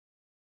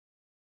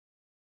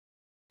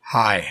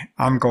Hi,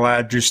 I'm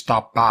glad you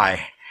stopped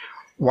by.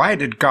 Why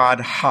did God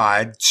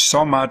hide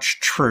so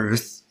much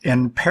truth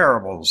in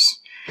parables?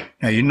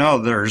 Now, you know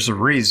there's a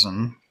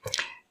reason.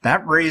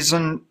 That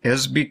reason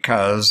is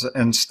because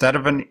instead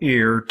of an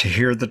ear to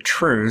hear the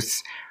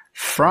truth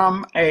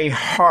from a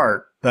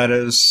heart that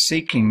is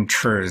seeking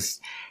truth,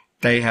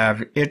 they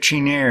have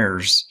itching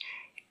ears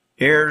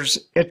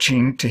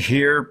itching to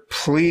hear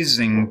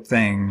pleasing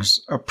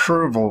things,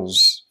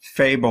 approvals,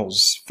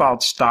 fables,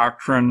 false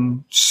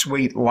doctrine,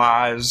 sweet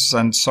lies,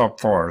 and so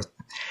forth.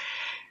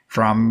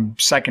 From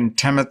 2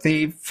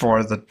 Timothy,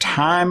 for the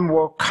time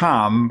will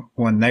come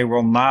when they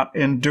will not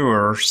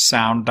endure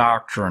sound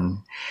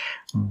doctrine,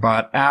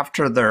 but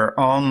after their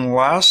own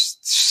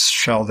lusts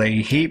shall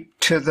they heap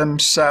to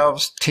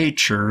themselves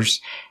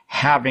teachers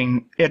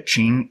having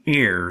itching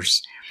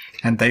ears,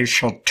 and they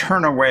shall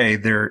turn away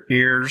their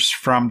ears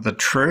from the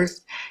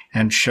truth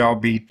and shall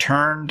be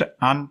turned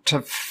unto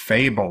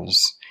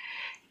fables.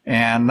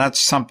 And that's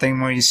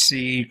something we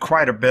see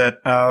quite a bit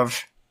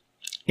of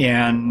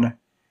in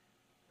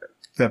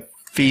the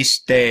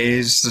feast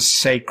days, the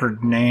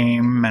sacred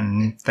name,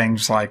 and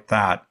things like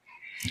that.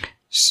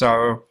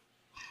 So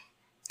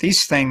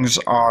these things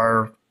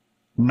are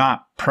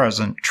not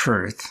present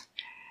truth.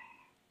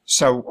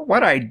 So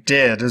what I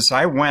did is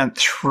I went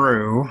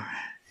through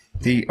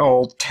the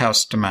Old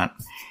Testament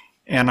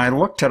and I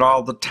looked at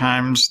all the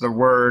times the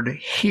word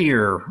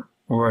hear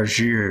was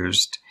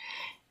used.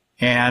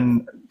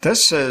 And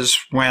this is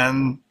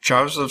when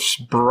Joseph's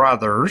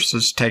brothers,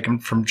 is taken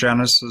from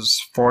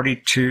Genesis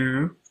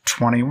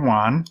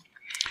 42:21.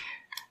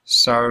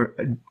 So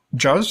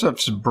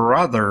Joseph's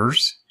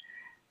brothers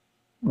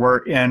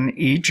were in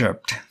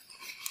Egypt,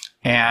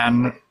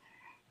 and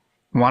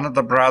one of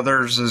the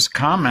brothers is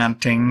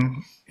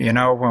commenting,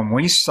 when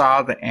we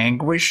saw the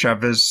anguish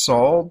of his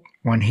soul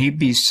when he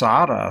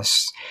besought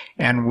us,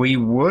 and we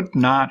would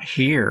not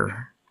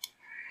hear.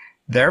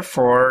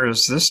 Therefore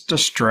is this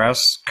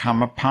distress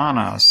come upon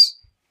us.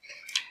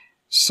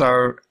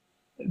 So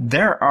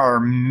there are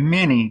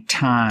many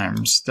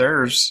times,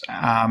 there's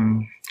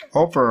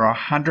over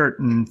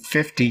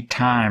 150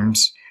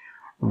 times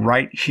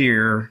right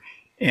here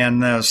in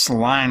this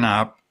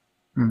lineup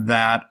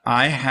that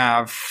I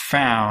have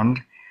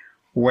found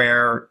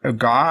where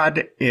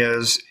God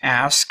is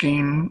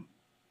asking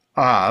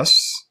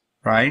us,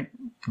 right?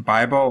 The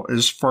Bible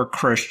is for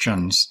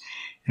Christians.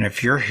 And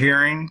if you're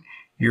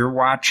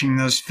watching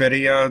this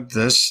video,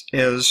 this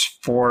is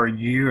for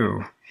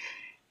you.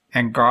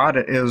 And God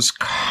is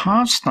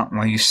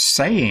constantly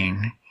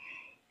saying,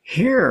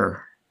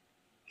 hear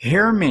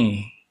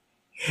me,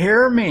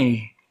 hear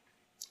me.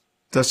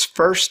 This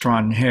first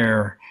one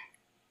here,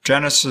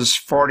 Genesis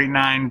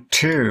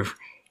 49:2,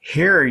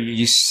 hear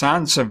ye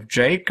sons of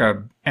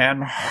Jacob,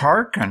 and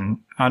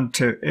hearken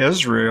unto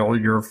Israel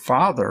your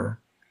father.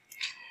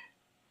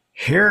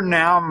 Hear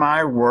now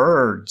my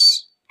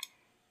words.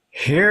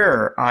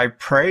 Hear, I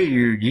pray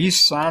you, ye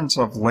sons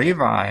of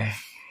Levi.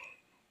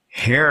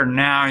 Hear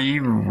now, ye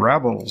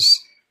rebels.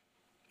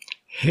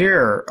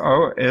 Hear,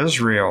 O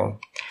Israel.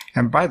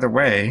 And by the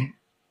way,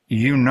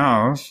 you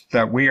know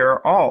that we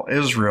are all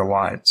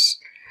Israelites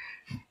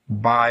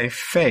by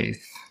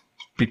faith,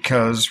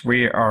 because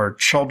we are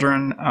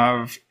children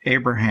of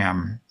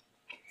Abraham.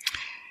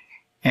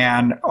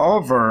 And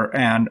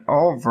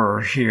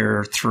over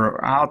here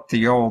throughout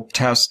the Old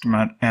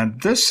Testament,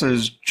 and this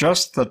is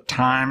just the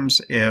times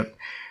it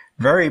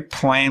very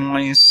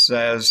plainly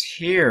says,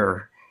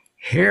 hear,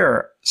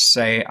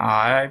 say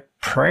I,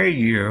 pray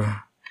you.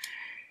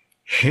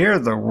 Hear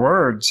the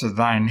words of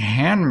thine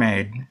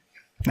handmaid.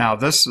 Now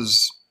this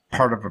is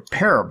part of a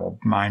parable,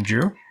 mind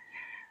you,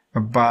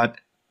 but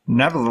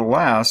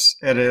nevertheless,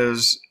 it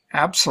is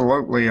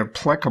absolutely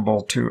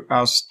applicable to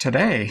us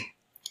today.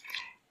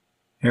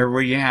 Here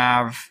we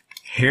have,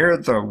 hear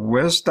the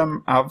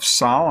wisdom of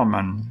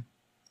Solomon.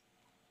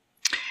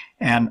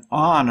 And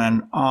on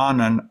and on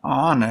and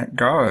on it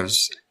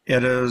goes.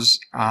 It is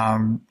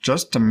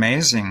just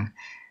amazing.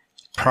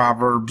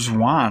 Proverbs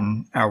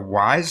 1, a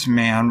wise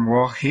man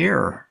will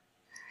hear.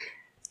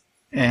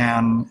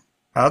 And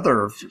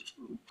other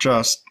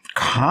just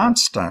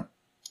constant,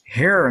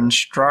 hear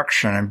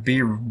instruction and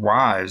be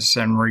wise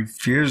and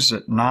refuse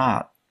it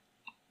not.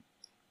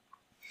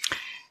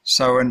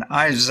 So in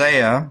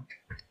Isaiah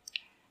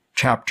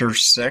chapter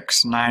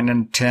 6, 9,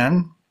 and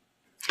 10,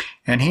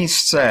 and he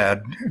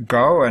said,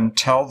 go and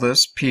tell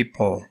this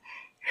people,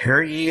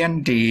 hear ye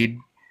indeed,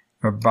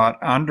 but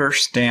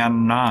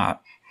understand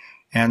not,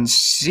 and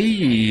see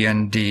ye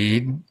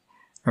indeed,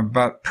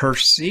 but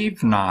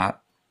perceive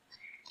not.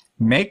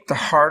 Make the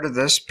heart of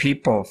this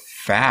people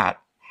fat,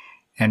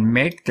 and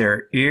make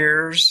their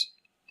ears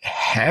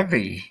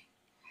heavy,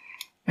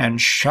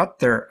 and shut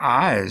their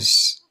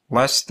eyes,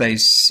 lest they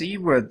see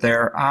with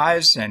their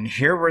eyes, and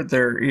hear with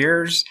their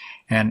ears,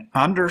 and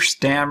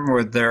understand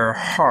with their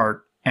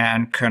heart,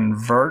 and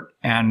convert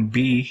and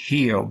be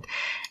healed.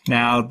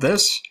 Now,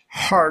 this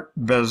heart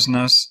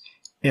business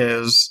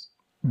is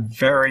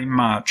very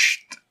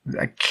much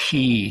a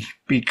key,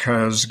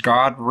 because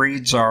God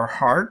reads our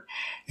heart.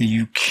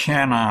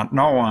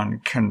 No one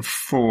can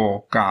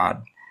fool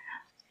God.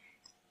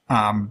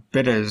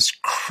 It is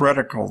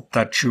critical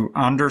that you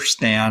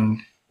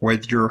understand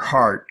with your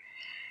heart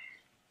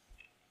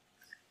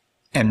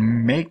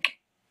and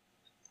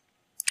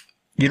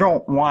you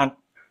don't want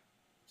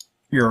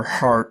your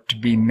heart to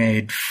be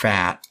made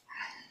fat.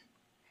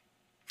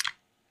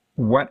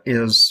 What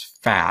is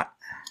fat?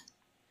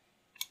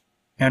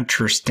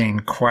 Interesting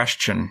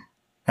question.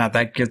 Now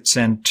that gets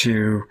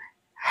into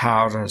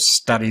how to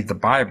study the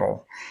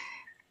Bible,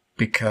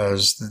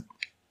 because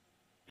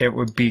it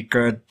would be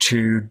good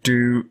to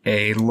do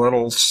a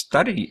little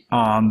study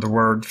on the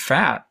word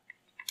fat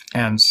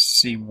and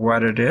see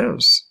what it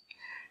is.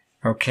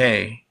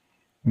 Okay,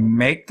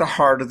 make the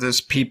heart of this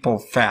people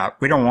fat.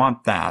 We don't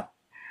want that.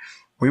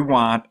 We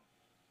want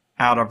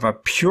out of a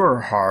pure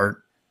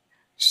heart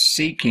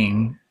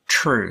seeking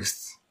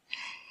truth.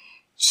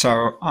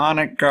 So on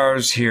it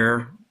goes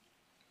here,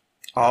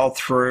 all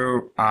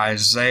through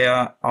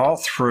Isaiah, all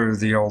through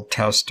the Old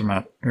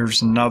Testament.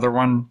 Here's another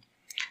one.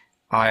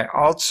 I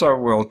also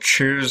will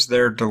choose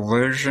their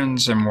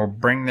delusions and will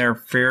bring their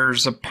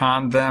fears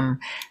upon them,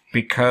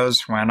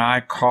 because when I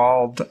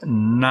called,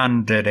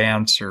 none did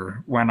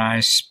answer. When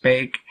I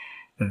spake,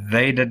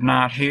 they did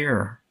not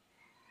hear.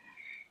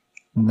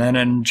 And then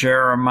in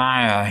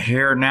Jeremiah,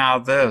 hear now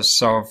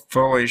this, O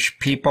foolish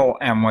people,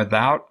 and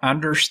without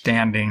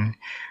understanding,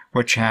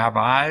 which have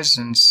eyes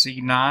and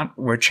see not,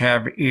 which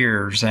have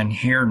ears and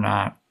hear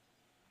not.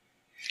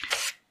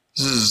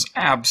 This is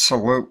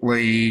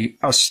absolutely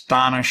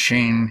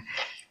astonishing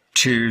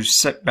to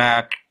sit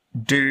back,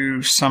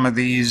 do some of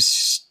these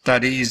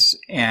studies,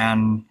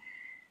 and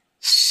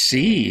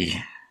see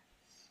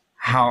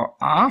how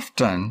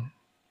often,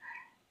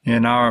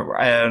 and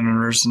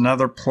there's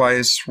another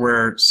place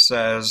where it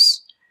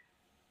says,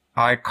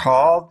 I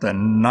called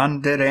and none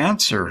did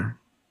answer.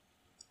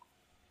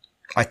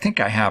 I think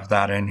I have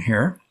that in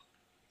here.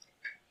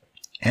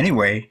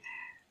 Anyway,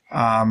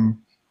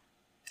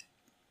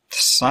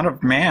 Son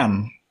of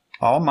man,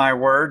 all my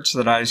words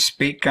that I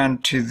speak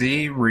unto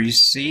thee,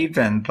 receive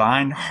in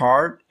thine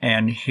heart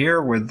and hear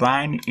with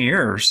thine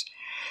ears.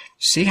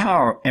 See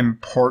how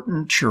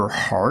important your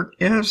heart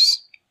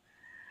is?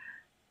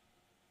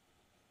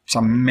 It's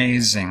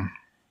amazing.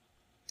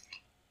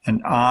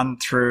 And on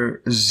through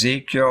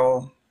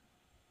Ezekiel,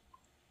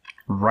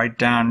 right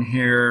down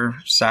here,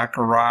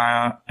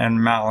 Zechariah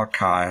and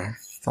Malachi,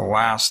 the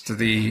last of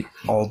the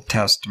Old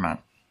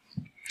Testament.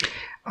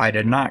 I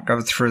did not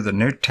go through the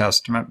New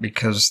Testament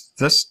because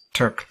this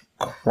took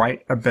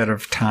quite a bit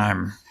of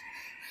time.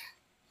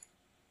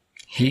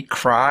 He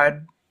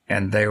cried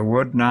and they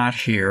would not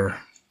hear.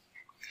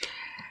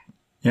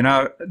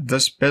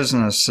 This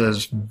business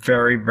is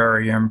very,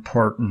 very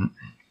important.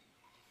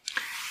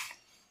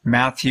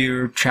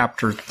 Matthew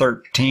chapter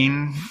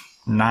 13,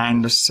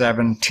 9 to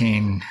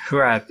 17. Who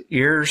hath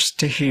ears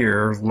to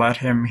hear, let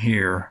him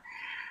hear.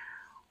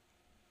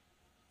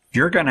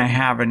 You're going to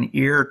have an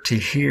ear to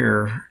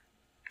hear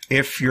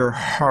if your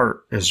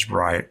heart is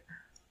right.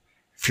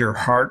 If your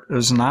heart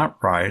is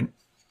not right,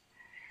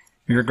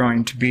 you're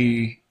going to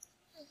be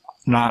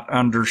not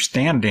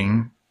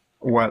understanding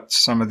what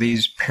some of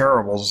these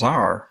parables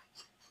are.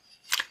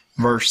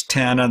 Verse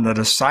 10, and the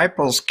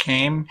disciples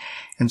came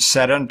and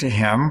said unto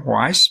him,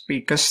 Why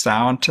speakest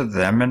thou unto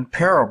them in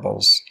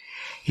parables?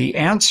 He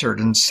answered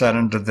and said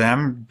unto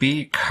them,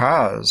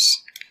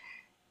 Because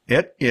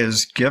it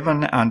is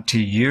given unto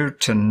you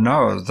to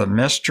know the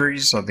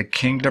mysteries of the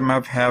kingdom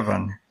of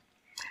heaven,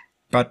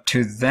 but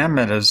to them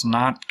it is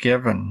not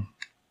given.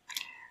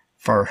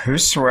 For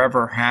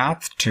whosoever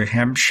hath, to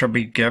him shall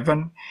be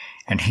given,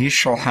 and he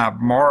shall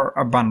have more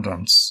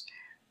abundance.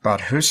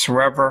 But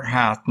whosoever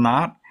hath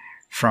not,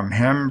 from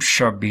him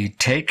shall be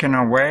taken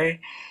away,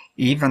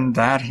 even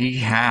that he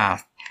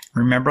hath.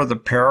 Remember the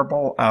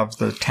parable of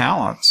the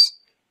talents,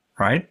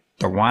 right?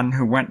 The one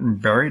who went and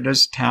buried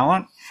his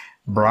talent,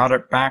 brought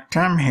it back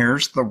to him.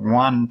 Here's the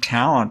one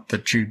talent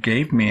that you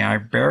gave me. I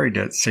buried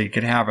it so you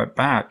could have it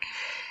back.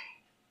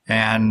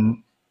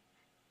 And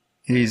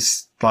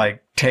he's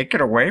like, take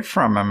it away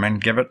from him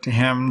and give it to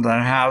him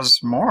that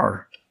has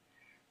more.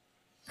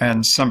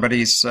 And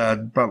somebody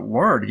said, but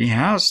Lord, he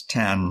has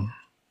 10.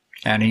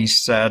 And he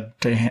said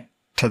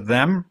to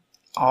them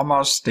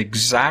almost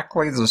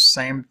exactly the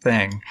same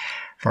thing.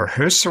 For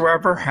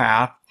whosoever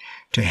hath,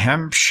 to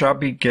him shall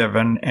be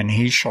given, and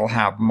he shall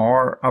have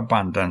more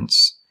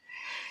abundance.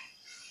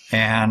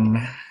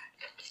 And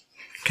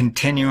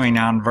continuing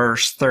on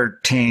verse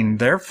 13,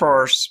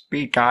 therefore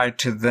speak I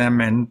to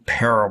them in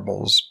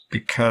parables,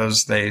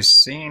 because they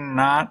see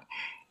not,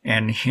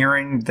 and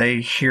hearing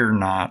they hear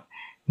not,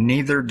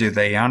 neither do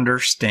they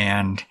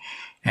understand.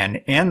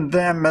 And in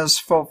them is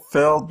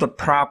fulfilled the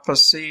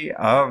prophecy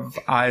of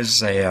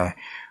Isaiah,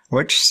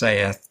 which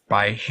saith,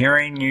 By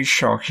hearing ye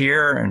shall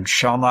hear, and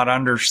shall not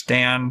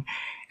understand,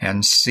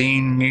 and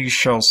seeing ye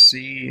shall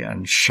see,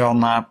 and shall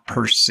not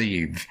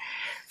perceive.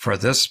 For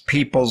this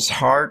people's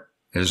heart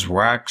is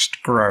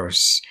waxed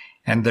gross,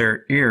 and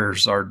their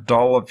ears are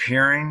dull of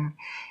hearing,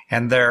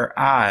 and their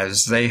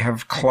eyes they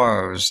have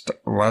closed,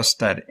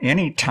 lest at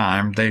any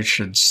time they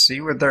should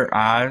see with their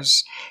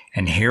eyes,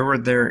 and hear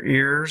with their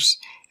ears,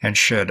 and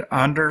should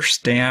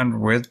understand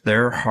with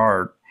their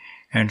heart,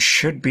 and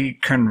should be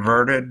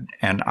converted,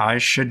 and I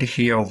should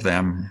heal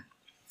them.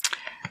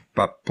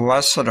 But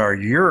blessed are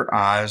your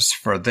eyes,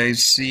 for they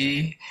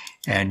see,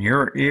 and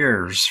your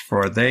ears,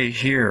 for they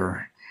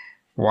hear.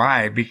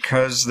 Why?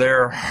 Because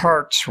their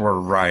hearts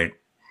were right.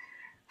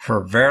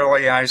 For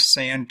verily I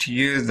say unto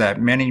you that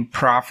many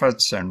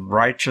prophets and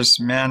righteous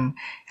men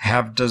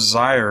have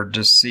desired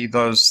to see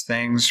those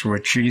things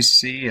which ye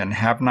see, and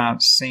have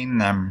not seen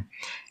them,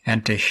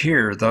 and to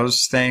hear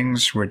those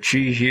things which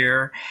ye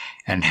hear,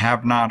 and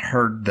have not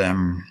heard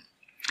them.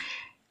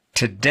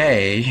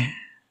 Today,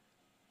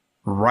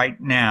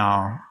 right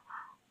now,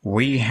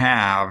 we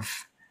have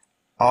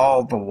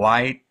all the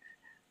light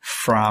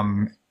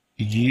from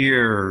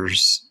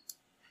years.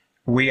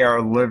 We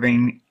are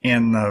living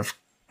in the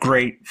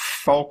great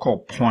focal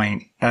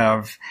point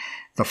of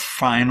the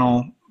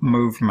final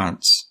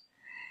movements.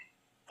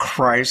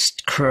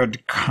 Christ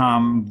could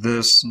come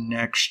this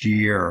next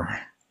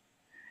year.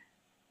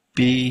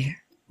 Be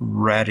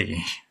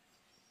ready.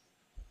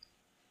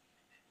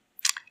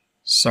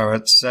 So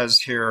it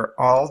says here,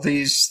 all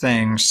these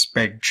things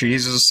spake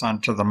Jesus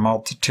unto the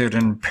multitude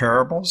in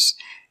parables,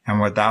 and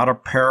without a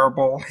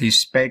parable he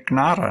spake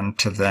not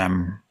unto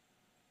them.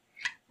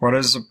 What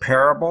is a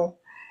parable?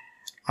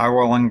 I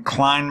will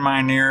incline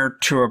mine ear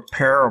to a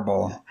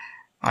parable.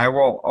 I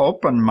will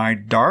open my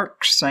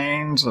dark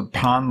sayings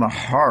upon the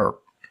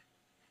harp.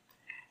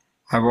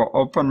 I will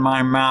open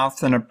my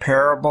mouth in a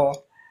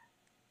parable.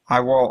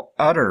 I will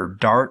utter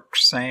dark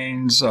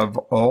sayings of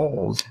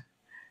old.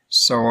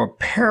 So a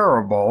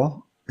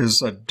parable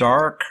is a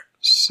dark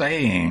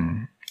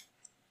saying.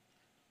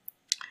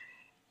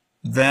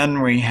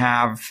 Then we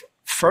have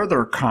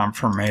further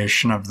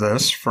confirmation of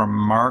this from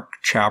Mark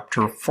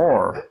chapter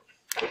 4.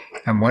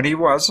 And when he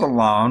was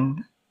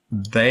alone,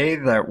 they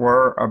that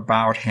were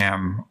about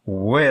him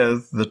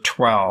with the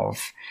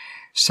 12.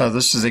 So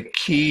this is a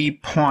key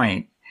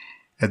point.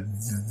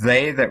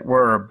 They that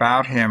were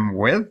about him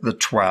with the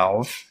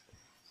 12,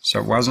 so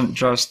it wasn't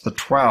just the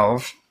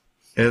 12,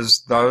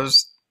 is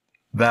those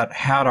that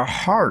had a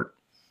heart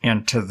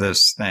into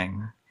this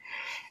thing.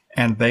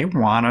 And they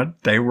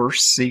were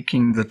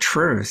seeking the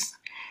truth.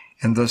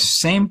 And the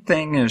same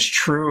thing is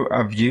true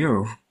of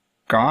you.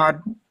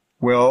 God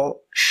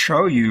will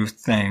show you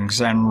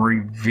things and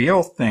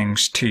reveal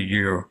things to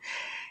you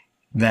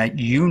that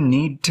you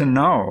need to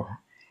know.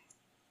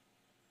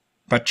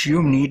 But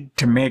you need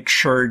to make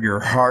sure your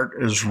heart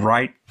is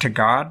right to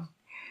God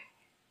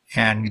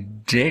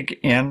and dig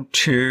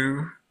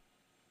into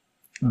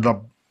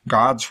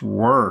God's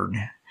Word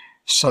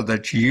so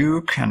that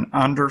you can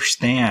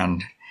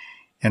understand,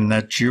 and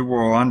that you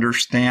will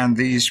understand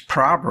these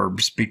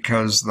proverbs,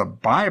 because the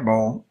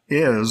Bible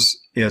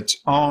is its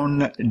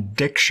own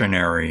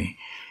dictionary,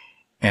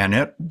 and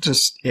it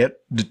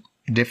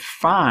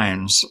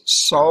defines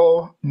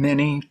so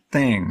many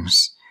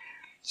things.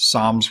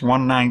 Psalms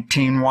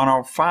 119,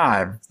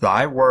 105,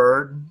 thy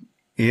word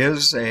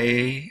is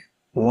a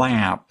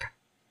lamp.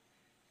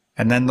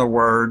 And then the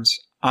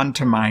words,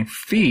 unto my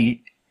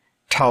feet,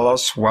 tell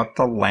us what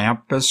the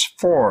lamp is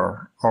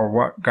for, or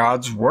what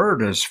God's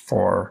word is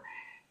for.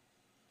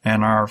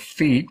 And our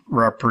feet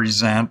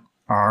represent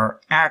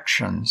our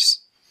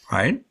actions,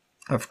 right?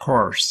 Of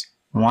course,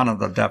 one of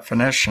the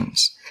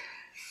definitions.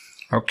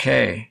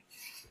 Okay,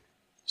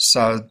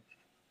 so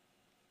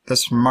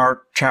this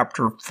Mark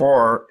chapter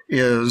 4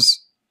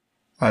 is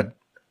a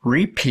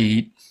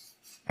repeat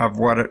of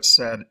what it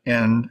said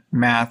in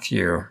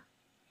Matthew.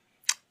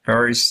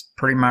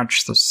 Pretty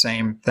much the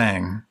same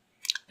thing.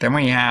 Then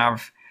we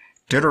have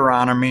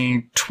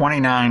Deuteronomy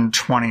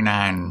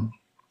 29:29.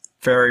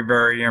 Very,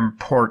 very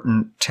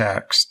important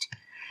text.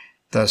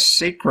 The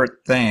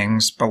secret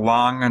things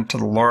belong unto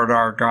the Lord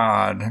our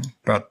God,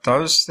 but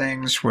those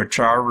things which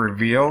are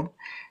revealed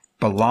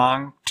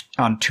belong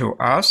unto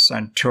us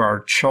and to our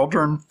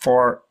children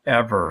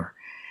forever.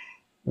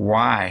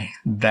 Why?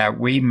 That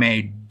we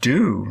may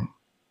do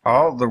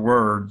all the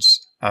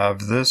words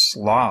of this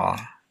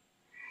law.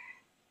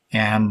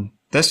 And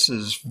this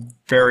is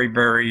very,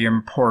 very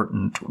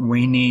important.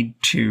 We need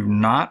to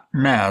not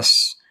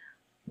mess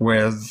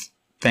with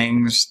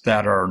things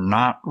that are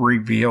not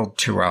revealed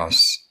to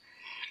us.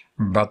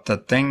 But the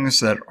things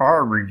that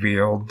are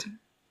revealed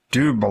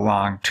do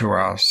belong to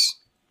us.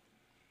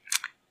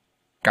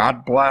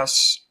 God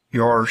bless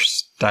your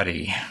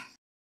study.